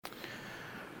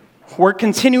We're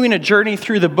continuing a journey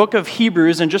through the book of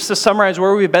Hebrews, and just to summarize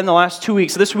where we've been the last 2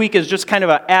 weeks, this week is just kind of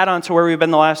an add-on to where we've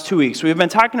been the last 2 weeks. We've been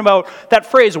talking about that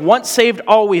phrase, once saved,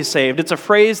 always saved. It's a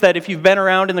phrase that if you've been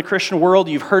around in the Christian world,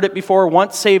 you've heard it before,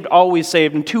 once saved, always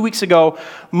saved. And 2 weeks ago,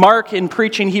 Mark, in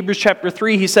preaching Hebrews chapter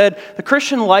 3, he said, the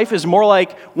Christian life is more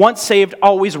like once saved,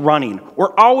 always running.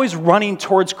 We're always running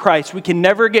towards Christ. We can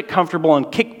never get comfortable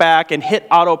and kick back and hit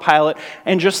autopilot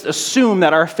and just assume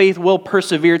that our faith will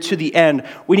persevere to the end.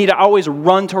 We need to always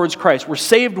run towards Christ. We're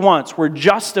saved once. We're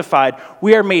justified.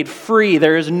 We are made free.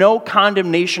 There is no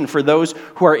condemnation for those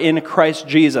who are in Christ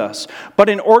Jesus. But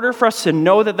in order for us to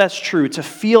know that that's true, to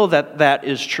feel that that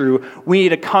is true, we need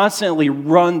to constantly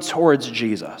run towards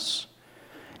Jesus.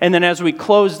 And then as we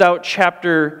closed out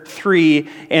chapter 3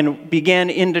 and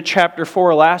began into chapter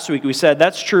 4 last week, we said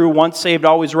that's true, once saved,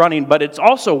 always running, but it's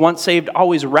also once saved,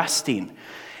 always resting.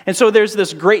 And so there's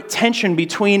this great tension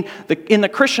between, in the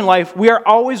Christian life, we are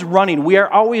always running, we are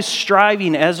always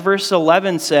striving, as verse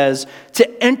 11 says,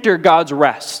 to enter God's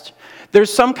rest.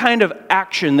 There's some kind of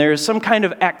action, there's some kind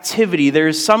of activity,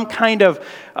 there's some kind of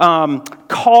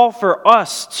call for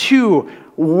us to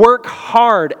work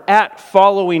hard at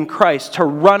following Christ, to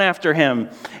run after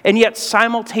Him. And yet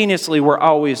simultaneously, we're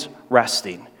always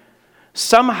resting.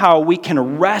 Somehow we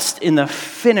can rest in the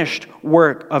finished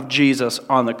work of Jesus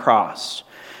on the cross.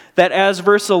 That as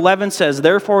verse 11 says,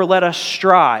 therefore let us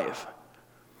strive.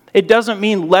 It doesn't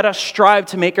mean let us strive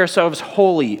to make ourselves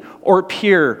holy or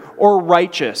pure or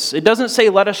righteous. It doesn't say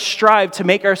let us strive to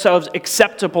make ourselves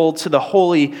acceptable to the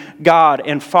holy God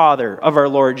and Father of our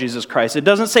Lord Jesus Christ. It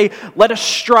doesn't say let us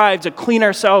strive to clean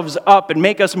ourselves up and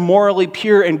make us morally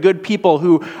pure and good people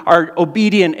who are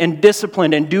obedient and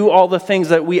disciplined and do all the things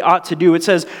that we ought to do. It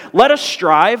says let us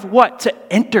strive, what? To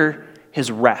enter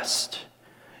His rest.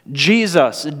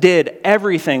 Jesus did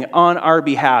everything on our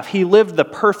behalf. He lived the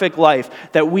perfect life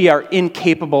that we are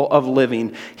incapable of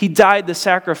living. He died the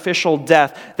sacrificial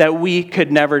death that we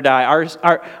could never die.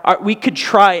 We could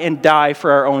try and die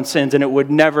for our own sins, and it would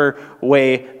never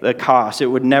weigh the cost. It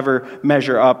would never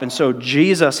measure up. And so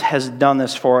Jesus has done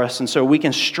this for us, and so we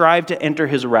can strive to enter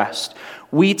His rest.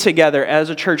 We together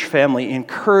as a church family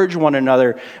encourage one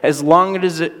another, as long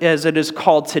as it is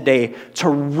called today, to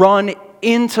run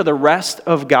into the rest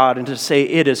of God and to say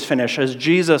it is finished. As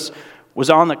Jesus was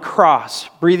on the cross,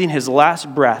 breathing His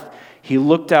last breath, He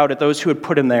looked out at those who had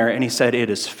put Him there and He said,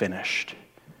 it is finished.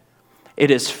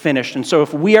 It is finished. And so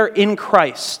if we are in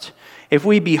Christ, if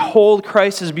we behold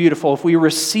Christ as beautiful, if we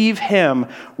receive Him,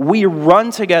 we run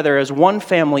together as one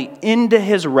family into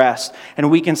His rest,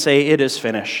 and we can say it is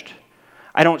finished.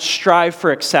 I don't strive for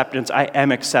acceptance, I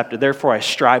am accepted. Therefore, I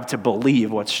strive to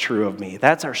believe what's true of me.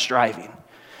 That's our striving.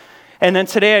 And then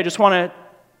today, I just want to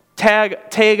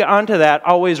tag onto that,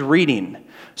 always reading.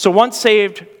 So once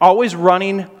saved, always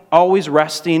running, always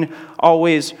resting,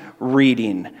 always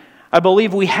reading. I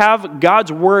believe we have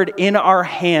God's Word in our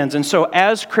hands. And so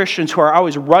as Christians who are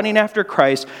always running after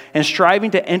Christ and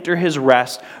striving to enter His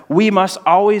rest, we must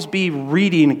always be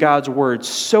reading God's Word,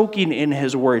 soaking in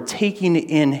His Word, taking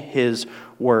in His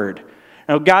Word.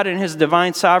 Now, God in His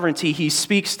divine sovereignty, He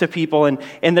speaks to people,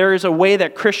 and there is a way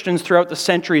that Christians throughout the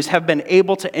centuries have been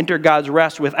able to enter God's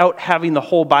rest without having the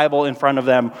whole Bible in front of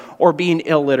them or being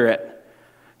illiterate.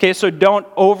 Okay, so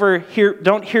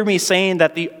don't hear me saying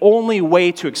that the only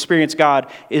way to experience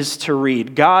God is to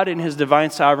read. God in His divine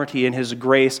sovereignty and His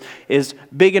grace is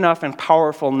big enough and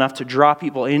powerful enough to draw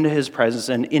people into His presence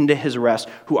and into His rest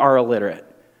who are illiterate,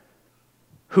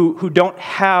 who don't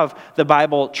have the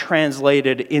Bible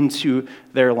translated into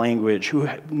their language, who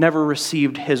have never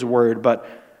received His Word. But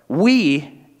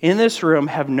we in this room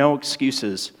have no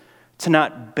excuses to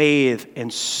not bathe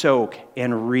and soak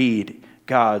and read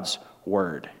God's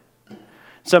Word.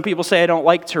 Some people say, I don't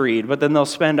like to read, but then they'll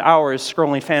spend hours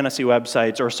scrolling fantasy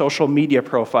websites or social media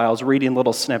profiles reading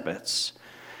little snippets.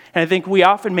 And I think we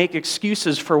often make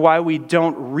excuses for why we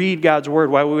don't read God's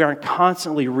Word, why we aren't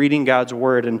constantly reading God's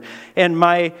Word. And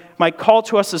my call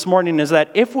to us this morning is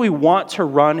that if we want to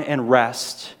run and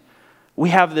rest, we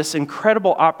have this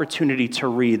incredible opportunity to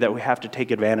read that we have to take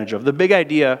advantage of. The big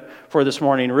idea for this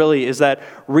morning really is that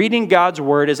reading God's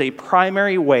Word is a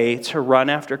primary way to run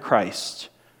after Christ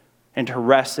and to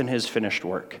rest in His finished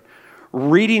work.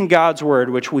 Reading God's Word,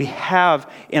 which we have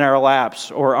in our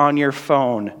laps or on your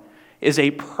phone, is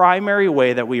a primary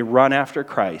way that we run after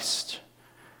Christ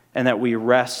and that we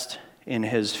rest in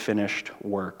His finished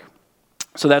work.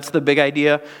 So that's the big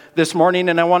idea this morning,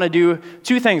 and I want to do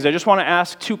two things. I just want to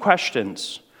ask two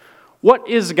questions. What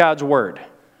is God's Word?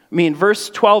 I mean, verse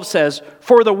 12 says,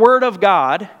 for the Word of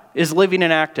God is living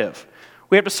and active.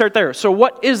 We have to start there. So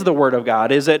what is the Word of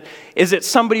God? Is it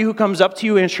somebody who comes up to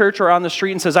you in church or on the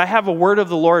street and says, I have a word of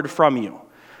the Lord from you?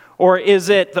 Or is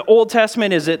it the Old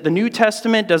Testament? Is it the New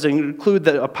Testament? Does it include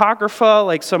the Apocrypha,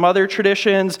 like some other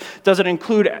traditions? Does it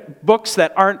include books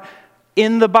that aren't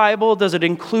in the Bible? Does it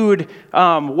include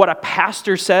what a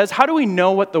pastor says? How do we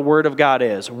know what the Word of God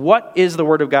is? What is the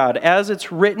Word of God? As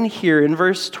it's written here in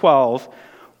verse 12,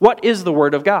 what is the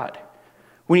Word of God?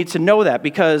 We need to know that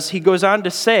because he goes on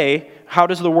to say, how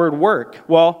does the Word work?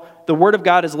 Well, the Word of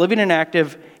God is living and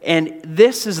active, and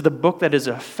this is the book that is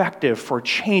effective for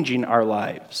changing our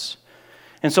lives.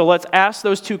 And so let's ask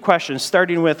those two questions,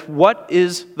 starting with, what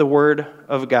is the Word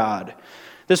of God?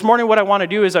 This morning, what I want to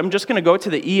do is I'm just going to go to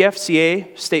the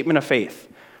EFCA Statement of Faith.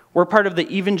 We're part of the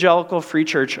Evangelical Free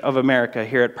Church of America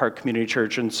here at Park Community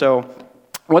Church, and so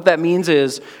what that means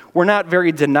is we're not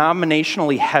very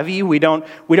denominationally heavy. We don't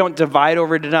divide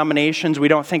over denominations. We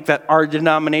don't think that our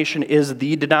denomination is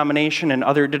the denomination and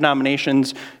other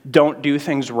denominations don't do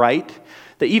things right.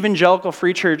 The Evangelical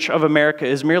Free Church of America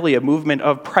is merely a movement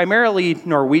of primarily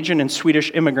Norwegian and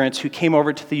Swedish immigrants who came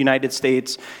over to the United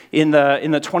States in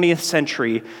the 20th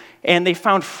century, and they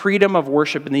found freedom of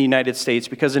worship in the United States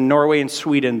because in Norway and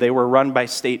Sweden they were run by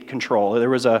state control.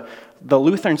 The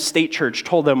Lutheran State Church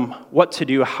told them what to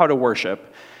do, how to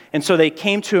worship. And so they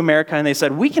came to America and they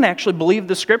said, we can actually believe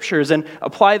the Scriptures and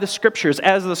apply the Scriptures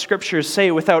as the Scriptures say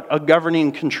without a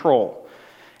governing control.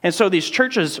 And so these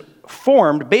churches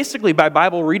formed basically by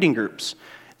Bible reading groups.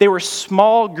 They were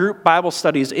small group Bible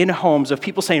studies in homes of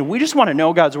people saying, we just want to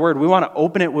know God's Word. We want to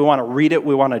open it. We want to read it.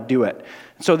 We want to do it.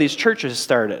 And so these churches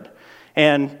started.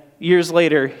 And years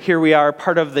later, here we are,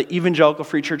 part of the Evangelical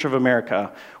Free Church of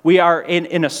America. We are in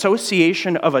an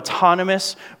association of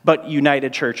autonomous but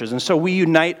united churches. And so we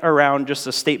unite around just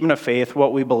a statement of faith,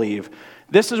 what we believe.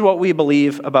 This is what we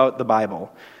believe about the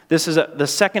Bible. This is the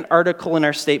second article in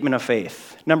our statement of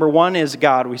faith. Number one is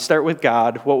God. We start with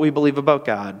God, what we believe about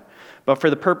God. But for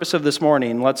the purpose of this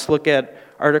morning, let's look at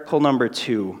article number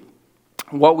 2,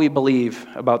 what we believe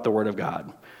about the Word of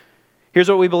God. Here's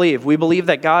what we believe. We believe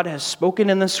that God has spoken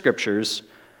in the Scriptures,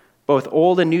 both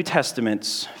Old and New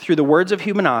Testaments, through the words of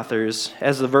human authors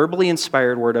as the verbally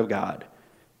inspired Word of God.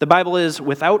 The Bible is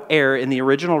without error in the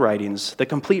original writings, the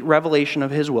complete revelation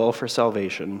of His will for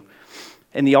salvation,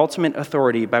 and the ultimate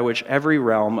authority by which every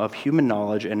realm of human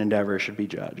knowledge and endeavor should be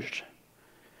judged.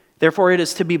 Therefore, it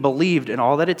is to be believed in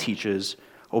all that it teaches,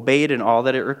 obeyed in all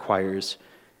that it requires,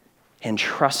 and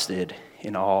trusted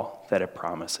in all that it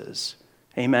promises.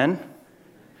 Amen?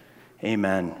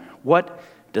 Amen. What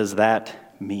does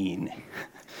that mean?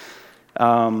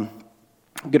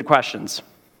 Good questions.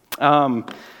 I'm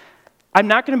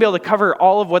not going to be able to cover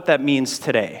all of what that means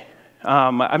today.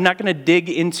 I'm not going to dig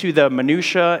into the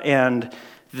minutia and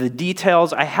the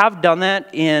details. I have done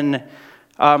that in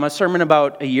a sermon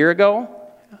about a year ago.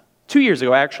 2 years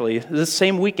ago, actually. This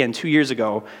same weekend, 2 years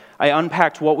ago, I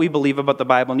unpacked what we believe about the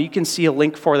Bible, and you can see a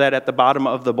link for that at the bottom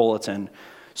of the bulletin.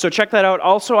 So check that out.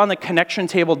 Also on the connection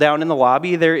table down in the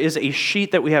lobby, there is a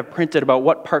sheet that we have printed about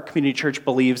what Park Community Church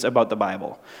believes about the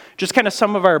Bible. Just kind of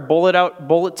some of our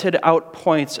bulleted out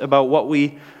points about what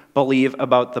we believe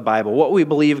about the Bible, what we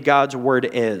believe God's Word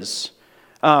is.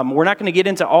 We're not going to get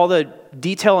into all the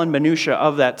detail and minutia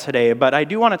of that today, but I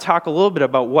do want to talk a little bit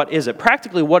about what is it.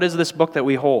 Practically, what is this book that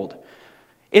we hold?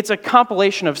 It's a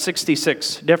compilation of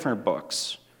 66 different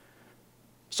books.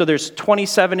 So there's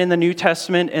 27 in the New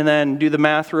Testament, and then do the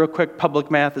math real quick. Public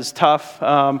math is tough.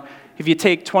 If you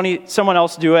take 20, someone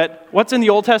else do it. What's in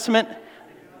the Old Testament?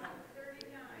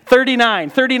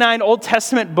 39 Old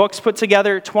Testament books put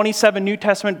together, 27 New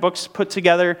Testament books put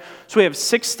together. So we have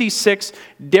 66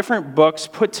 different books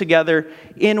put together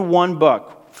in one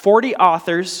book. 40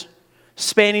 authors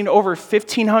spanning over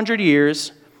 1,500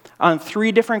 years on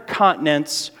 3 different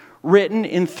continents, written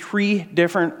in 3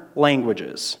 different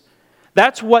languages.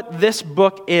 That's what this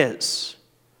book is.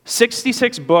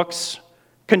 66 books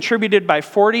contributed by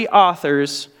 40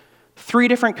 authors, 3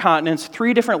 different continents,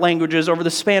 3 different languages over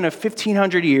the span of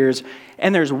 1,500 years,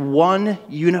 and there's one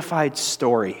unified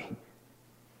story.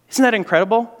 Isn't that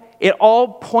incredible? It all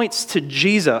points to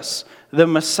Jesus, the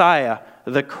Messiah,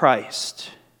 the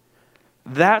Christ.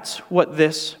 That's what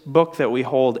this book that we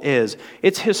hold is.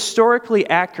 It's historically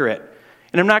accurate.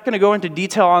 And I'm not going to go into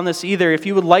detail on this either. If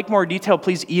you would like more detail,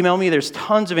 please email me. There's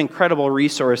tons of incredible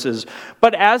resources.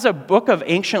 But as a book of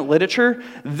ancient literature,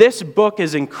 this book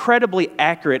is incredibly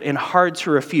accurate and hard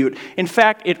to refute. In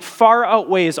fact, it far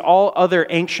outweighs all other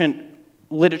ancient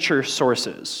literature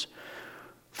sources.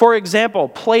 For example,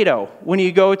 Plato. When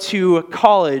you go to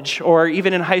college or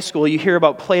even in high school, you hear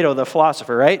about Plato, the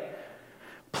philosopher, right?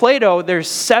 Plato, there's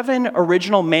 7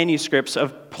 original manuscripts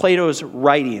of Plato's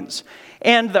writings.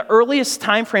 And the earliest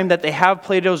time frame that they have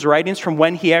Plato's writings from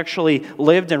when he actually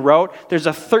lived and wrote, there's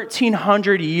a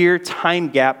 1,300-year time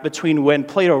gap between when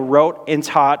Plato wrote and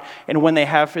taught and when they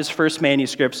have his first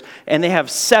manuscripts. And they have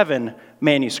 7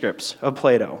 manuscripts of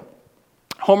Plato.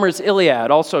 Homer's Iliad,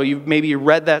 also, you've maybe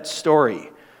read that story.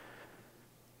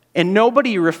 And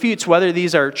nobody refutes whether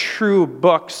these are true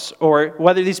books or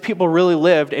whether these people really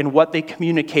lived and what they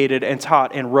communicated and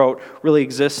taught and wrote really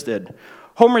existed.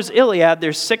 Homer's Iliad,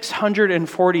 there's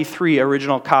 643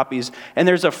 original copies, and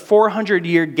there's a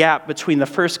 400-year gap between the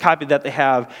first copy that they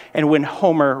have and when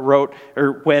Homer wrote,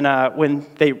 or when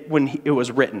it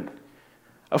was written.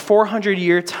 A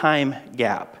 400-year time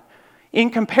gap. In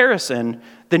comparison,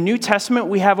 the New Testament,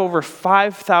 we have over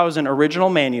 5,000 original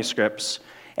manuscripts,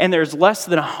 and there's less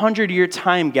than a 100-year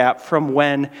time gap from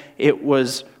when it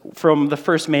was, from the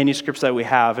first manuscripts that we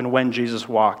have and when Jesus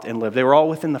walked and lived. They were all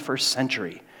within the first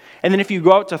century. And then if you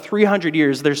go out to 300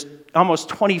 years, there's almost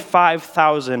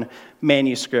 25,000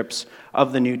 manuscripts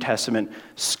of the New Testament.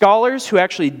 Scholars who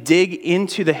actually dig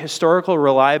into the historical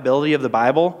reliability of the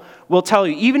Bible will tell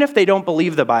you, even if they don't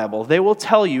believe the Bible, they will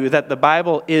tell you that the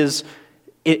Bible is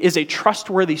a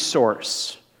trustworthy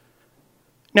source.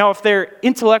 Now, if they're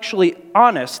intellectually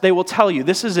honest, they will tell you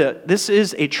this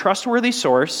is a trustworthy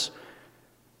source.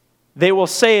 They will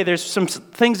say there's some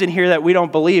things in here that we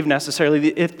don't believe necessarily.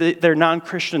 If they're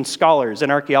non-Christian scholars and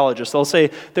archaeologists, they'll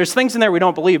say there's things in there we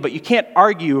don't believe, but you can't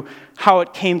argue how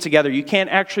it came together. You can't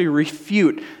actually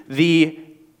refute the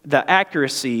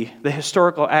accuracy, the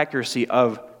historical accuracy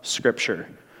of Scripture.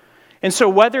 And so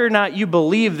whether or not you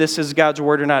believe this is God's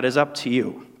word or not is up to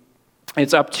you.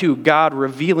 It's up to God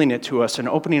revealing it to us and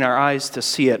opening our eyes to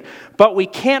see it. But we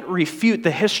can't refute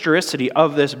the historicity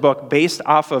of this book based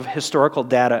off of historical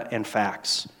data and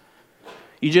facts.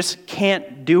 You just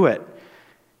can't do it.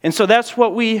 And so that's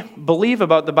what we believe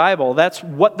about the Bible. That's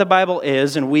what the Bible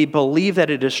is, and we believe that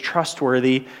it is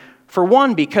trustworthy. For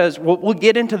one, because we'll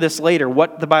get into this later,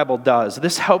 what the Bible does.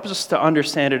 This helps us to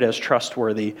understand it as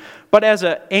trustworthy. But as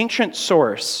an ancient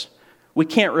source, we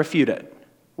can't refute it.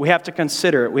 We have to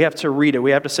consider it. We have to read it.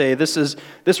 We have to say, this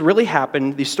really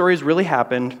happened. These stories really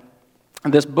happened.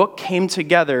 And this book came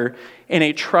together in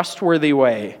a trustworthy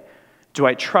way. Do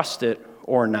I trust it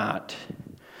or not?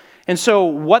 And so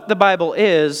what the Bible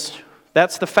is,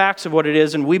 that's the facts of what it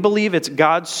is. And we believe it's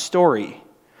God's story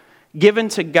given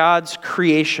to God's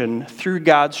creation through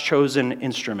God's chosen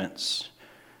instruments,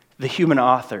 the human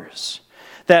authors.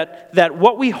 That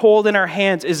what we hold in our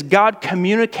hands is God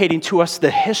communicating to us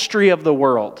the history of the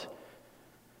world.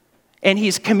 And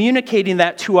he's communicating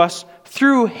that to us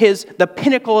through the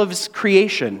pinnacle of his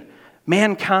creation,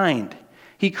 mankind.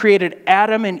 He created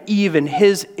Adam and Eve in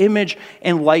his image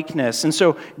and likeness. And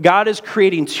so God is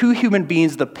creating 2 human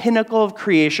beings, the pinnacle of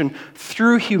creation,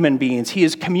 through human beings. He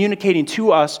is communicating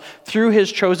to us through his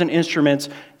chosen instruments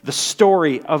the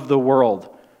story of the world.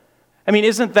 I mean,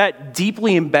 isn't that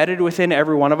deeply embedded within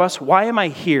every one of us? Why am I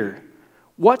here?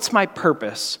 What's my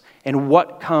purpose? And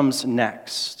what comes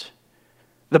next?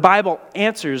 The Bible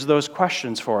answers those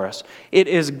questions for us. It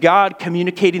is God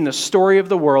communicating the story of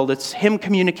the world. It's him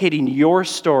communicating your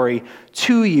story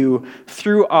to you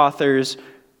through authors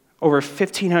over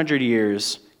 1,500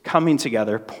 years coming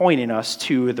together, pointing us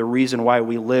to the reason why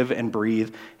we live and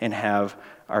breathe and have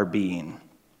our being.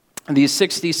 These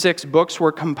 66 books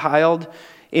were compiled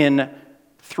in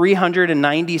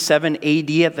 397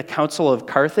 AD at the Council of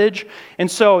Carthage.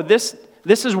 And so this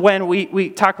is when we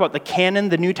talk about the canon,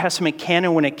 the New Testament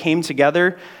canon, when it came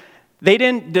together. They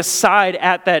didn't decide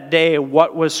at that day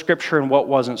what was Scripture and what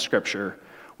wasn't Scripture.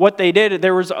 What they did,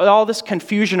 there was all this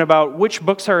confusion about which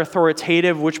books are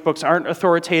authoritative, which books aren't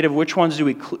authoritative, which ones do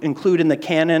we include in the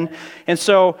canon. And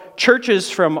so churches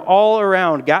from all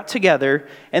around got together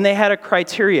and they had a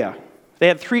criteria. They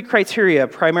had 3 criteria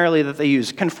primarily that they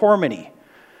used. Conformity.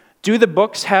 Do the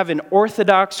books have an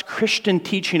orthodox Christian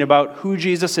teaching about who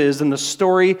Jesus is and the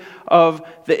story of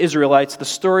the Israelites, the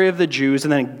story of the Jews,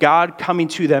 and then God coming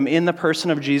to them in the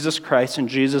person of Jesus Christ and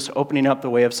Jesus opening up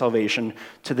the way of salvation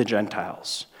to the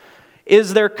Gentiles?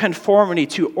 Is there conformity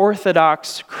to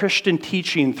orthodox Christian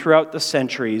teaching throughout the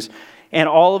centuries? And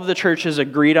all of the churches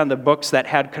agreed on the books that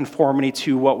had conformity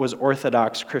to what was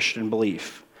orthodox Christian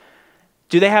belief.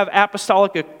 Do they have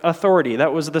apostolic authority?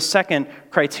 That was the second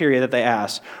criteria that they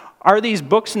asked. Are these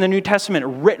books in the New Testament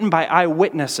written by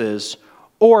eyewitnesses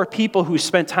or people who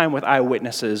spent time with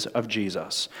eyewitnesses of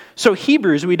Jesus? So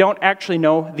Hebrews, we don't actually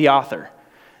know the author.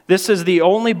 This is the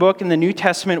only book in the New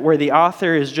Testament where the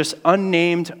author is just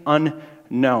unnamed,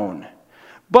 unknown.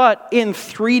 But in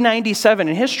 397,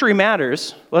 and history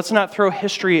matters, let's not throw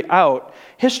history out.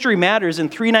 History matters. In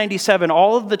 397,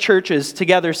 all of the churches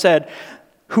together said,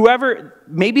 whoever,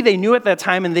 maybe they knew at that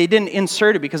time and they didn't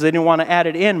insert it because they didn't want to add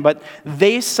it in, but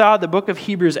they saw the book of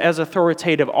Hebrews as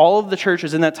authoritative. All of the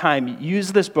churches in that time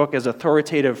used this book as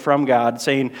authoritative from God,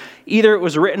 saying either it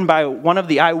was written by one of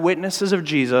the eyewitnesses of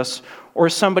Jesus or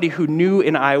somebody who knew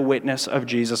an eyewitness of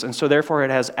Jesus, and so therefore it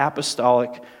has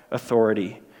apostolic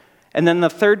authority. And then the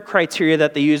third criteria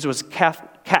that they used was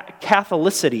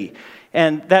Catholicity.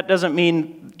 And that doesn't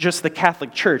mean just the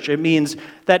Catholic Church. It means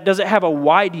that does it have a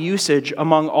wide usage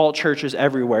among all churches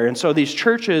everywhere. And so these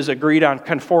churches agreed on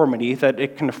conformity, that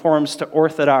it conforms to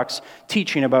Orthodox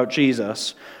teaching about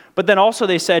Jesus. But then also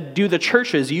they said, do the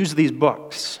churches use these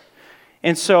books?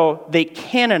 And so they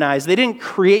canonized. They didn't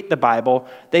create the Bible.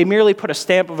 They merely put a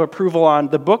stamp of approval on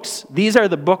the books. These are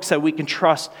the books that we can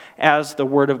trust as the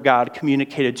Word of God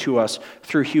communicated to us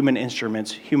through human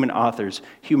instruments, human authors,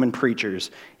 human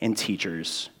preachers, and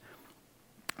teachers.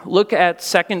 Look at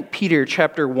 2 Peter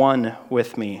chapter 1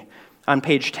 with me on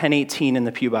page 1018 in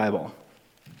the Pew Bible.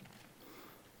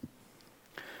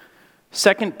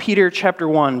 2 Peter chapter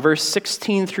 1, verse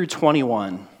 16 through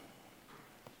 21.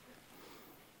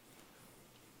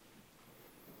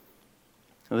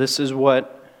 This is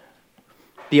what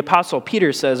the Apostle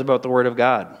Peter says about the Word of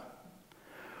God.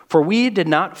 For we did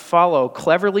not follow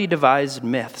cleverly devised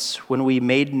myths when we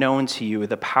made known to you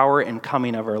the power and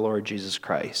coming of our Lord Jesus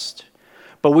Christ,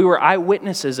 but we were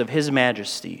eyewitnesses of his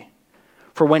majesty.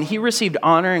 For when he received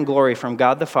honor and glory from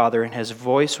God the Father, and his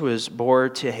voice was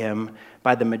borne to him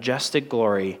by the majestic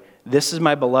glory, "This is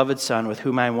my beloved Son, with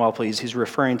whom I am well pleased." He's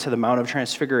referring to the Mount of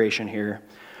Transfiguration here.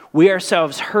 We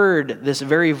ourselves heard this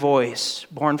very voice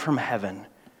born from heaven,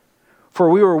 for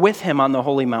we were with him on the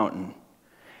holy mountain.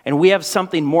 And we have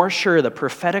something more sure, the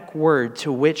prophetic word,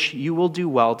 to which you will do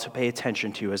well to pay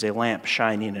attention to as a lamp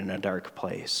shining in a dark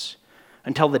place,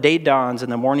 until the day dawns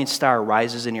and the morning star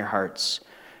rises in your hearts,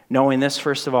 knowing this,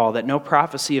 first of all, that no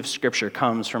prophecy of Scripture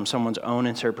comes from someone's own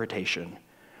interpretation.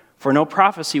 For no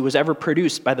prophecy was ever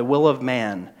produced by the will of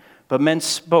man, but men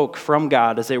spoke from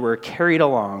God as they were carried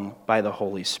along by the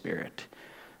Holy Spirit.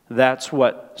 That's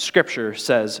what Scripture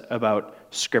says about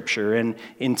Scripture. And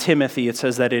in Timothy, it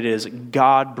says that it is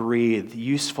God-breathed,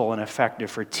 useful and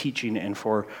effective for teaching and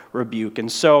for rebuke.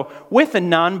 And so with a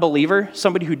non-believer,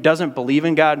 somebody who doesn't believe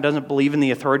in God and doesn't believe in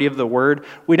the authority of the Word,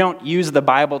 we don't use the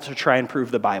Bible to try and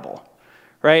prove the Bible.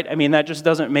 Right? I mean, that just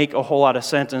doesn't make a whole lot of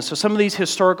sense. And so some of these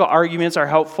historical arguments are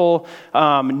helpful.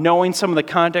 Knowing some of the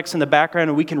context and the background,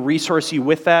 and we can resource you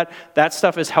with that. That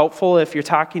stuff is helpful if you're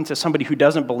talking to somebody who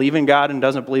doesn't believe in God and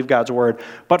doesn't believe God's word.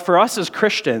 But for us as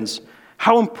Christians,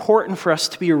 how important for us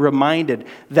to be reminded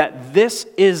that this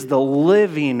is the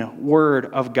living word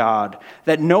of God,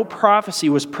 that no prophecy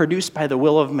was produced by the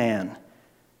will of man.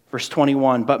 Verse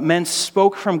 21, but men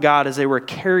spoke from God as they were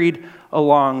carried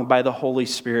along by the Holy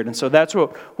Spirit. And so that's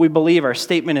what we believe our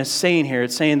statement is saying here.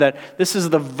 It's saying that this is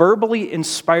the verbally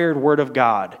inspired Word of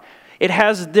God. It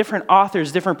has different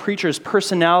authors, different preachers,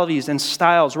 personalities, and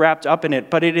styles wrapped up in it,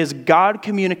 but it is God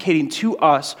communicating to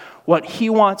us what He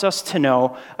wants us to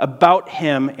know about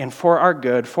Him and for our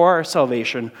good, for our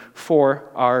salvation, for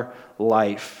our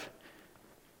life.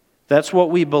 That's what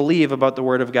we believe about the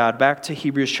Word of God. Back to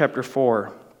Hebrews chapter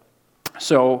 4.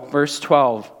 So, verse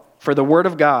 12, for the Word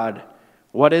of God,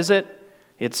 what is it?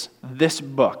 It's this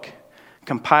book,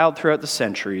 compiled throughout the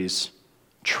centuries,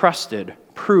 trusted,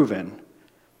 proven.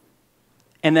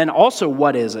 And then also,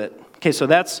 what is it? Okay, so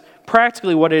that's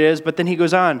practically what it is, but then he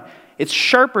goes on. It's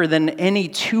sharper than any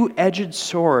two-edged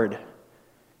sword,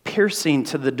 piercing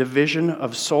to the division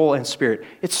of soul and spirit.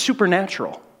 It's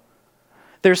supernatural.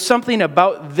 There's something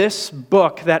about this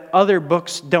book that other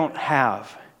books don't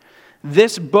have.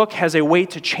 This book has a way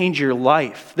to change your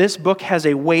life. This book has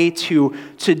a way to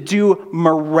do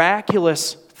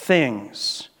miraculous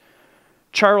things.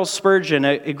 Charles Spurgeon,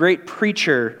 a great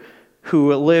preacher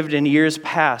who lived in years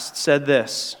past, said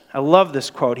this. I love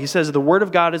this quote. He says, the Word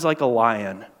of God is like a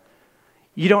lion.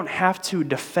 You don't have to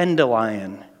defend a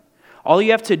lion. All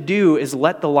you have to do is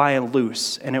let the lion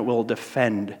loose, and it will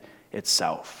defend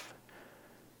itself.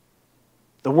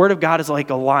 The Word of God is like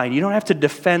a lion. You don't have to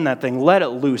defend that thing. Let it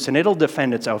loose, and it'll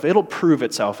defend itself. It'll prove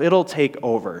itself. It'll take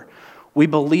over. We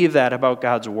believe that about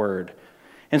God's Word.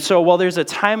 And so while there's a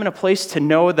time and a place to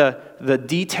know the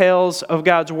details of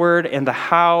God's Word and the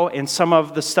how and some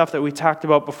of the stuff that we talked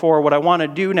about before, what I want to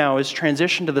do now is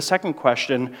transition to the second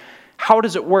question. How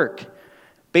does it work?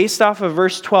 Based off of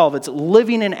verse 12, it's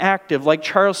living and active. Like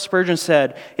Charles Spurgeon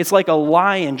said, it's like a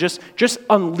lion. Just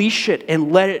unleash it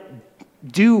and let it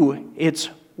do its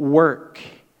work.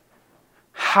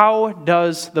 how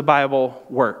does the Bible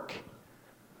work?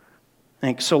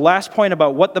 So last point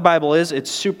about what the Bible is, it's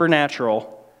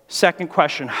supernatural. Second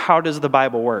question, how does the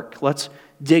Bible work? Let's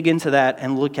dig into that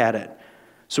and look at it.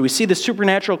 So we see the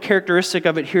supernatural characteristic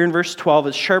of it here in verse 12.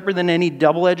 It's sharper than any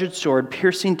double-edged sword,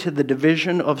 piercing to the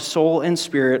division of soul and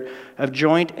spirit, of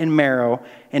joint and marrow,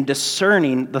 and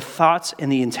discerning the thoughts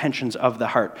and the intentions of the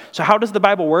heart. So how does the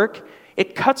Bible work?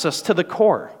 It cuts us to the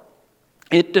core.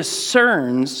 It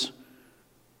discerns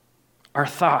our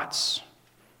thoughts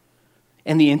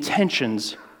and the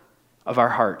intentions of our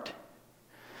heart.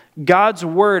 God's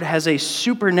word has a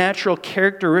supernatural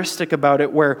characteristic about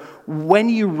it where when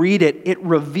you read it, it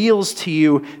reveals to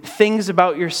you things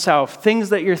about yourself,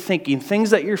 things that you're thinking, things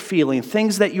that you're feeling,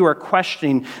 things that you are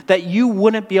questioning that you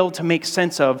wouldn't be able to make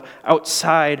sense of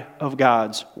outside of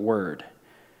God's word.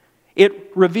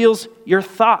 It reveals your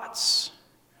thoughts.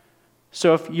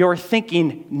 So if you're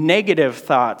thinking negative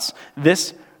thoughts,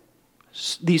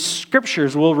 these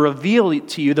scriptures will reveal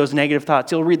to you those negative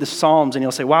thoughts. You'll read the Psalms and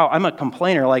you'll say, wow, I'm a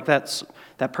complainer like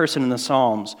that person in the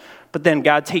Psalms. But then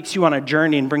God takes you on a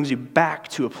journey and brings you back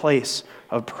to a place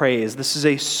of praise. This is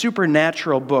a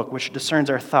supernatural book which discerns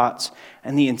our thoughts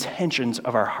and the intentions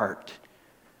of our heart.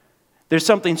 There's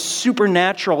something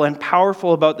supernatural and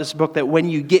powerful about this book that when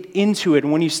you get into it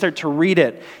and when you start to read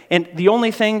it, and the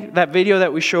only thing, that video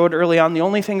that we showed early on, the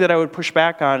only thing that I would push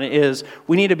back on is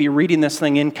we need to be reading this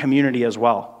thing in community as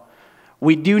well.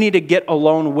 We do need to get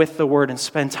alone with the Word and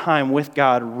spend time with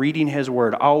God reading His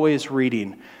Word, always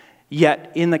reading,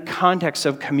 yet in the context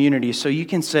of community. So you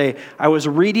can say, I was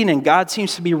reading and God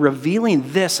seems to be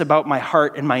revealing this about my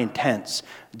heart and my intents.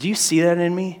 Do you see that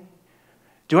in me?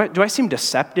 Do I seem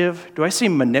deceptive? Do I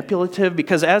seem manipulative?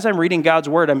 Because as I'm reading God's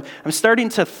word, I'm starting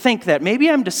to think that maybe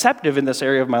I'm deceptive in this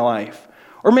area of my life.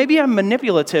 Or maybe I'm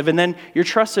manipulative, and then your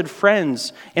trusted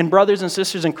friends and brothers and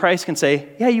sisters in Christ can say,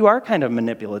 yeah, you are kind of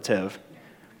manipulative.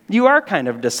 You are kind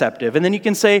of deceptive. And then you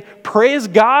can say, praise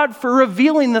God for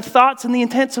revealing the thoughts and the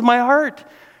intents of my heart.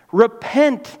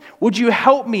 Repent. Would you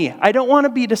help me? I don't want to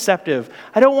be deceptive.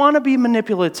 I don't want to be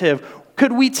manipulative.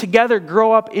 Could we together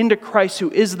grow up into Christ,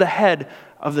 who is the head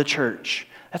of the church?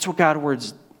 That's what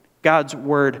God's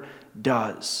word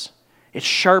does. It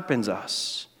sharpens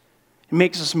us. It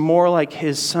makes us more like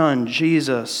His Son,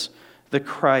 Jesus the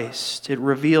Christ. It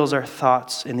reveals our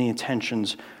thoughts and the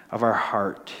intentions of our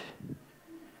heart.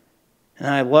 And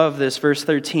I love this, verse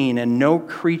 13, and no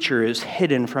creature is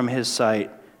hidden from His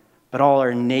sight, but all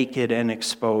are naked and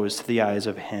exposed to the eyes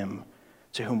of Him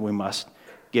to whom we must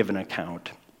give an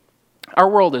account. Our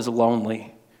world is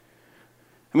lonely.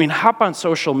 I mean, hop on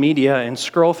social media and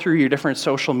scroll through your different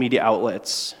social media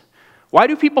outlets. Why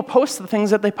do people post the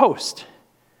things that they post?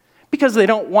 Because they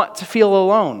don't want to feel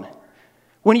alone.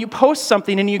 When you post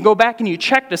something and you go back and you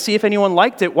check to see if anyone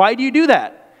liked it, why do you do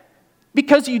that?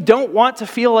 Because you don't want to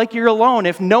feel like you're alone.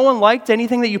 If no one liked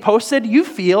anything that you posted, you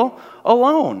feel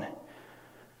alone.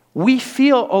 We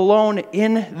feel alone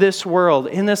in this world,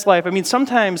 in this life. I mean,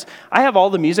 sometimes I have all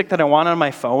the music that I want on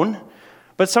my phone,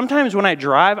 but sometimes when I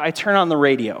drive, I turn on the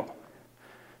radio.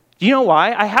 Do you know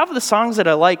why? I have the songs that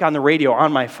I like on the radio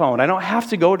on my phone. I don't have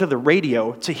to go to the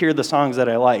radio to hear the songs that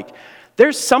I like.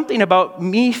 There's something about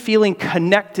me feeling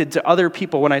connected to other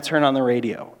people when I turn on the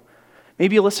radio.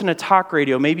 Maybe you listen to talk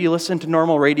radio. Maybe you listen to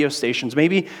normal radio stations.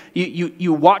 Maybe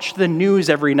you watch the news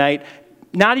every night,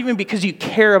 not even because you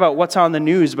care about what's on the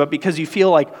news, but because you feel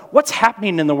like, what's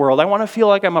happening in the world? I want to feel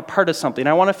like I'm a part of something.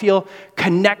 I want to feel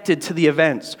connected to the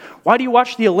events. Why do you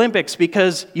watch the Olympics?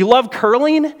 Because you love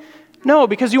curling? No,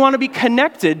 because you want to be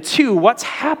connected to what's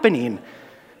happening.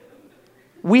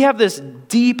 We have this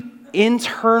deep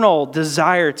internal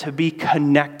desire to be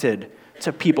connected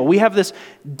to people. We have this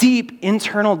deep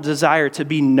internal desire to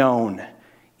be known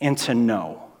and to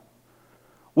know.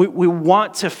 We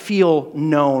want to feel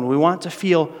known. We want to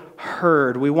feel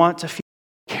heard. We want to feel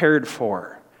cared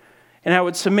for. And I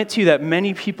would submit to you that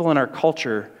many people in our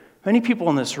culture, many people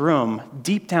in this room,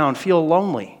 deep down feel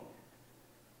lonely.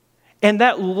 And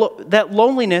that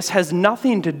loneliness has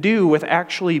nothing to do with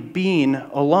actually being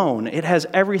alone. It has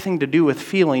everything to do with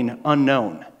feeling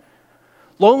unknown.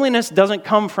 Loneliness doesn't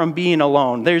come from being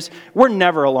alone. We're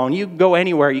never alone. You go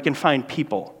anywhere, you can find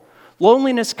people.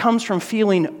 Loneliness comes from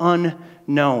feeling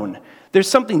unknown. There's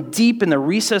something deep in the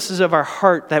recesses of our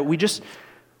heart that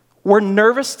we're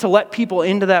nervous to let people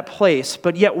into that place,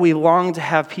 but yet we long to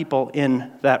have people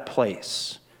in that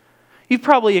place. You've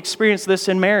probably experienced this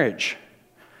in marriage.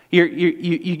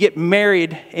 You get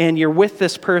married and you're with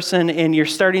this person and you're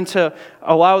starting to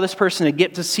allow this person to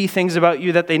get to see things about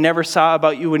you that they never saw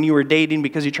about you when you were dating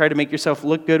because you tried to make yourself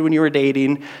look good when you were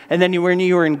dating. And then when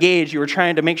you were engaged, you were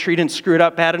trying to make sure you didn't screw it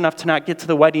up bad enough to not get to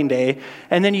the wedding day.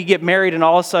 And then you get married and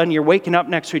all of a sudden you're waking up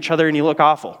next to each other and you look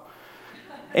awful.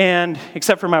 And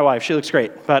except for my wife, she looks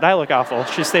great, but I look awful.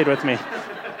 She stayed with me.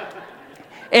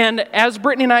 And as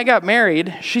Brittany and I got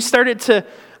married, she started to,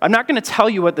 I'm not going to tell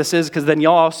you what this is because then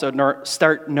you'll also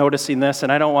start noticing this,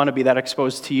 and I don't want to be that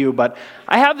exposed to you, but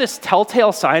I have this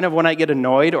telltale sign of when I get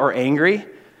annoyed or angry,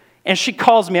 and she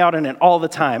calls me out on it all the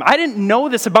time. I didn't know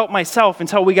this about myself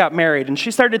until we got married, and she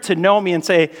started to know me and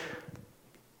say,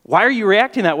 why are you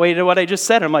reacting that way to what I just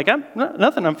said? I'm like,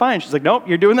 nothing, I'm fine. She's like, nope,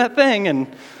 you're doing that thing,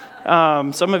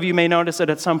 and some of you may notice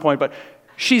it at some point, but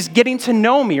she's getting to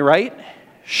know me, right?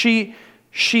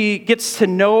 She gets to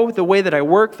know the way that I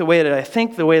work, the way that I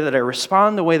think, the way that I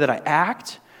respond, the way that I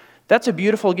act. That's a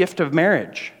beautiful gift of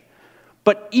marriage.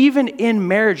 But even in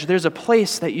marriage, there's a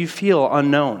place that you feel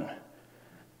unknown.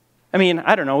 I mean,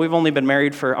 I don't know, we've only been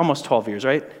married for almost 12 years,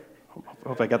 right? I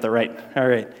hope I got that right. All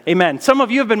right. Amen. Some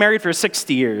of you have been married for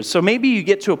 60 years. So maybe you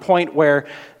get to a point where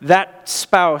that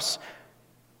spouse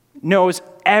knows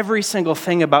every single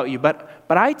thing about you. But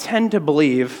I tend to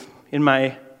believe in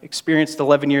my experienced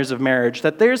 11 years of marriage,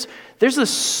 that there's a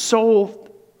soul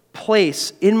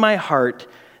place in my heart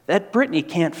that Brittany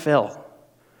can't fill.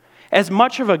 As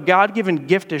much of a God-given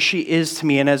gift as she is to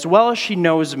me, and as well as she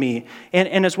knows me,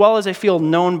 and as well as I feel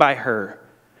known by her,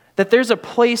 that there's a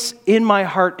place in my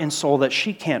heart and soul that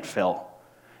she can't fill.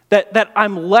 That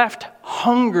I'm left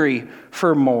hungry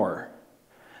for more.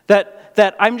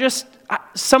 That I'm just,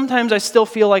 sometimes I still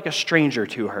feel like a stranger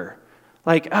to her.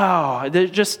 Like, oh,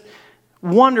 there's just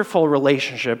wonderful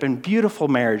relationship and beautiful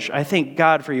marriage. I thank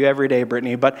God for you every day,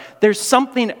 Brittany. But there's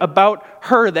something about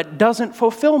her that doesn't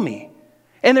fulfill me.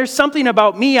 And there's something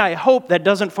about me, I hope, that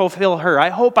doesn't fulfill her. I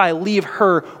hope I leave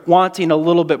her wanting a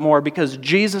little bit more because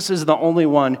Jesus is the only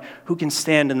one who can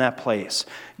stand in that place.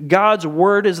 God's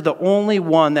word is the only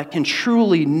one that can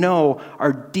truly know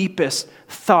our deepest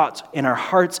thoughts and our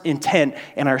heart's intent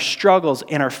and our struggles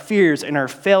and our fears and our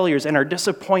failures and our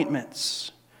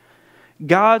disappointments.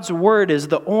 God's word is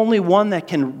the only one that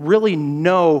can really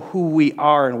know who we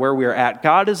are and where we are at.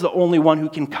 God is the only one who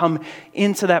can come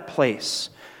into that place.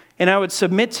 And I would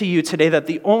submit to you today that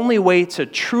the only way to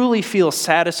truly feel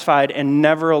satisfied and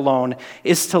never alone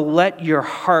is to let your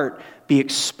heart be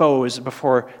exposed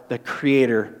before the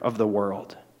Creator of the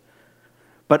world.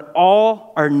 But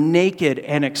all are naked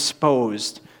and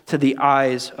exposed to the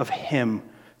eyes of Him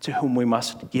to whom we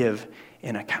must give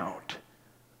an account.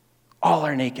 All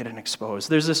are naked and exposed.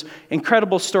 There's this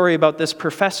incredible story about this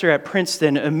professor at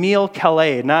Princeton, Emile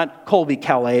Calais, not Colby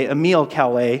Calais, Emile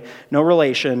Calais, no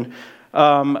relation.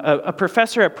 A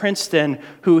professor at Princeton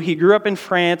who he grew up in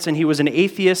France and he was an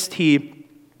atheist. He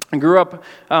grew up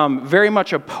very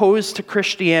much opposed to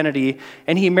Christianity,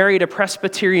 and he married a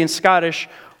Presbyterian Scottish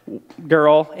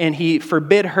girl, and he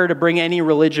forbid her to bring any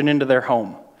religion into their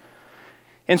home.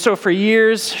 And so for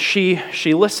years, she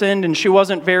listened, and she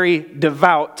wasn't very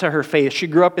devout to her faith. She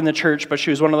grew up in the church, but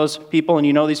she was one of those people, and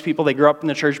you know these people, they grew up in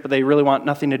the church, but they really want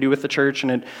nothing to do with the church,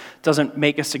 and it doesn't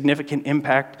make a significant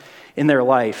impact in their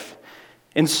life.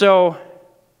 And so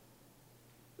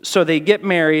they get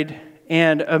married,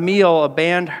 and Emile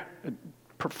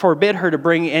forbid her to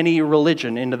bring any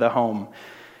religion into the home.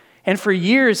 And for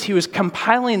years, he was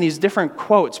compiling these different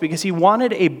quotes because he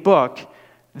wanted a book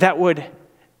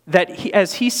that he,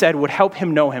 as he said, would help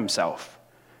him know himself.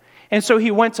 And so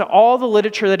he went to all the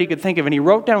literature that he could think of, and he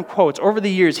wrote down quotes. Over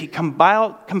the years, he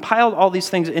compiled all these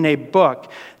things in a book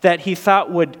that he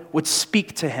thought would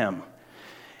speak to him.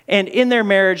 And in their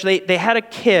marriage, they had a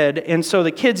kid, and so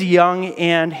the kid's young,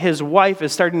 and his wife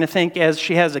is starting to think, as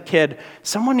she has a kid,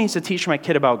 someone needs to teach my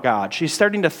kid about God. She's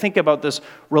starting to think about this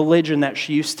religion that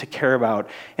she used to care about.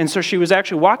 And so she was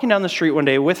actually walking down the street one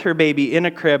day with her baby in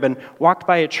a crib and walked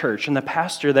by a church, and the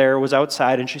pastor there was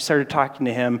outside, and she started talking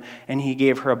to him, and he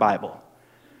gave her a Bible.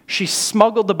 She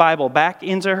smuggled the Bible back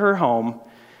into her home.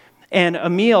 And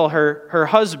Emile, her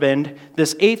husband,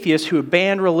 this atheist who had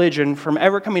banned religion from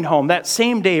ever coming home, that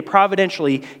same day,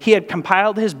 providentially, he had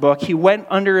compiled his book. He went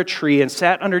under a tree and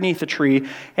sat underneath a tree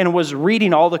and was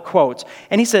reading all the quotes.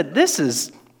 And he said, this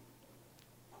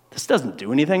doesn't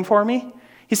do anything for me.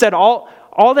 He said all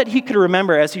that he could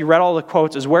remember as he read all the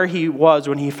quotes is where he was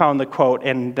when he found the quote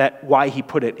and why he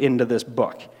put it into this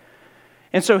book.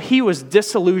 And so he was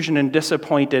disillusioned and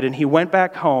disappointed, and he went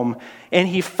back home, and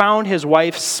he found his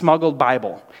wife's smuggled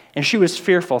Bible. And she was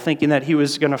fearful, thinking that he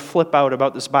was going to flip out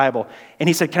about this Bible. And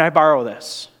he said, "Can I borrow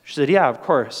this?" She said, yeah, of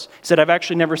course. He said, I've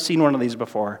actually never seen one of these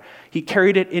before. He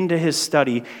carried it into his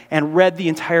study and read the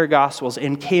entire Gospels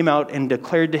and came out and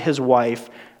declared to his wife,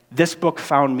 this book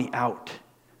found me out.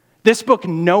 This book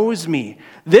knows me.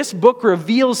 This book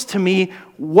reveals to me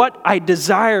what I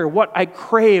desire, what I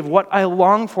crave, what I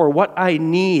long for, what I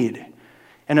need.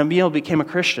 And Emil became a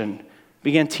Christian,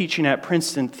 began teaching at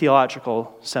Princeton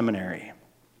Theological Seminary.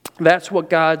 That's what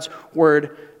God's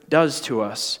word does to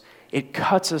us. It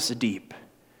cuts us deep.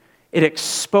 It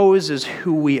exposes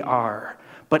who we are.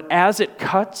 But as it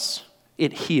cuts,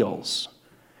 it heals.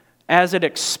 As it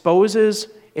exposes,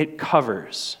 it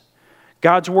covers.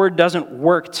 God's word doesn't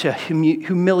work to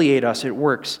humiliate us. It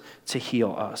works to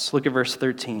heal us. Look at verse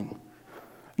 13.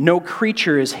 No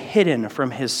creature is hidden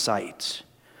from his sight,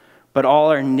 but all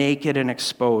are naked and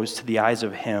exposed to the eyes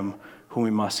of him whom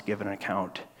we must give an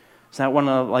account. Is that one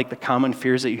of the common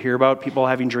fears that you hear about? People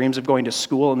having dreams of going to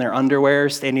school in their underwear,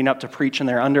 standing up to preach in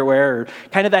their underwear, or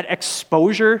kind of that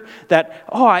exposure that,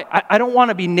 I don't want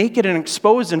to be naked and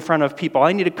exposed in front of people.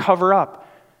 I need to cover up.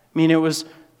 I mean, it was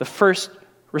the first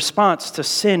response to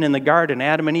sin in the garden.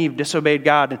 Adam and Eve disobeyed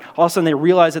God, and all of a sudden they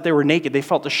realized that they were naked. They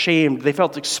felt ashamed. They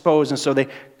felt exposed, and so they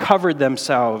covered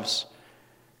themselves.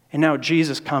 And now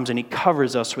Jesus comes and he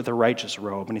covers us with a righteous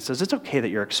robe, and he says, it's okay that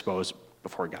you're exposed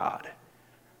before God.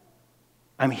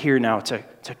 I'm here now to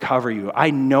cover you.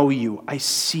 I know you. I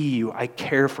see you. I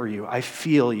care for you. I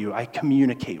feel you. I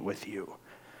communicate with you.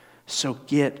 So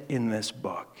get in this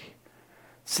book.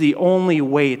 It's the only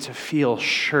way to feel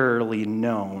surely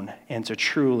known and to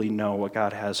truly know what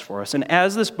God has for us. And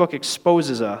as this book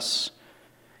exposes us,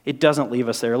 it doesn't leave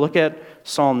us there. Look at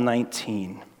Psalm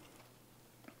 19.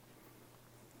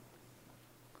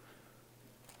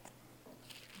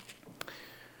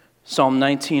 Psalm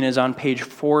 19 is on page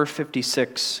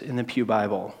 456 in the Pew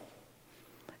Bible.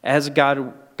 As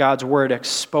God's word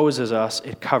exposes us,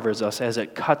 it covers us. As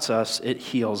it cuts us, it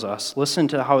heals us. Listen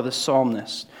to how the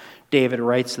psalmist David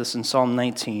writes this in Psalm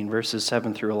 19, verses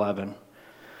 7 through 11.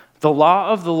 The law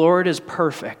of the Lord is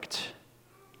perfect.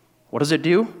 What does it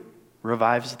do?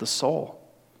 Revives the soul.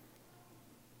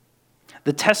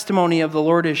 The testimony of the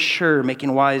Lord is sure,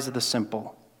 making wise the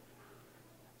simple.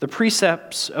 The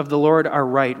precepts of the Lord are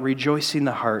right, rejoicing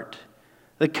the heart.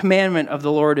 The commandment of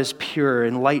the Lord is pure,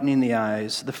 enlightening the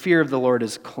eyes. The fear of the Lord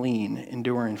is clean,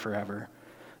 enduring forever.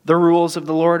 The rules of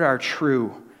the Lord are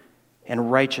true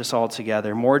and righteous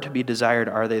altogether. More to be desired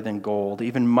are they than gold,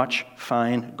 even much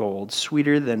fine gold,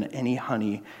 sweeter than any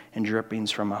honey and drippings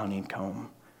from a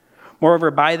honeycomb. Moreover,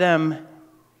 by them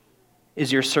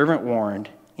is your servant warned.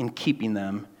 In keeping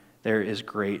them, there is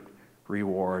great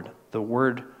reward. The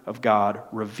word of God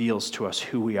reveals to us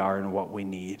who we are and what we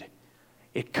need.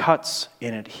 It cuts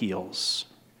and it heals.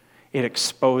 It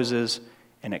exposes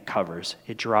and it covers.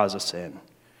 It draws us in.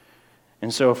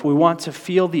 And so if we want to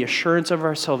feel the assurance of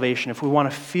our salvation, if we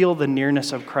want to feel the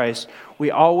nearness of Christ,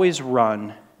 we always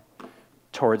run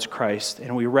towards Christ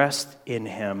and we rest in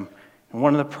him. And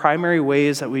one of the primary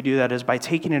ways that we do that is by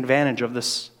taking advantage of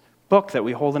this book that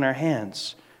we hold in our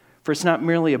hands. For it's not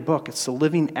merely a book, it's the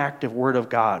living, active Word of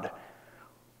God,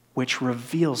 which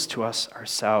reveals to us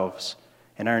ourselves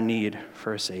and our need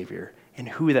for a Savior, and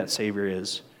who that Savior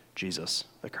is, Jesus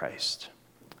the Christ.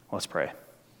 Let's pray.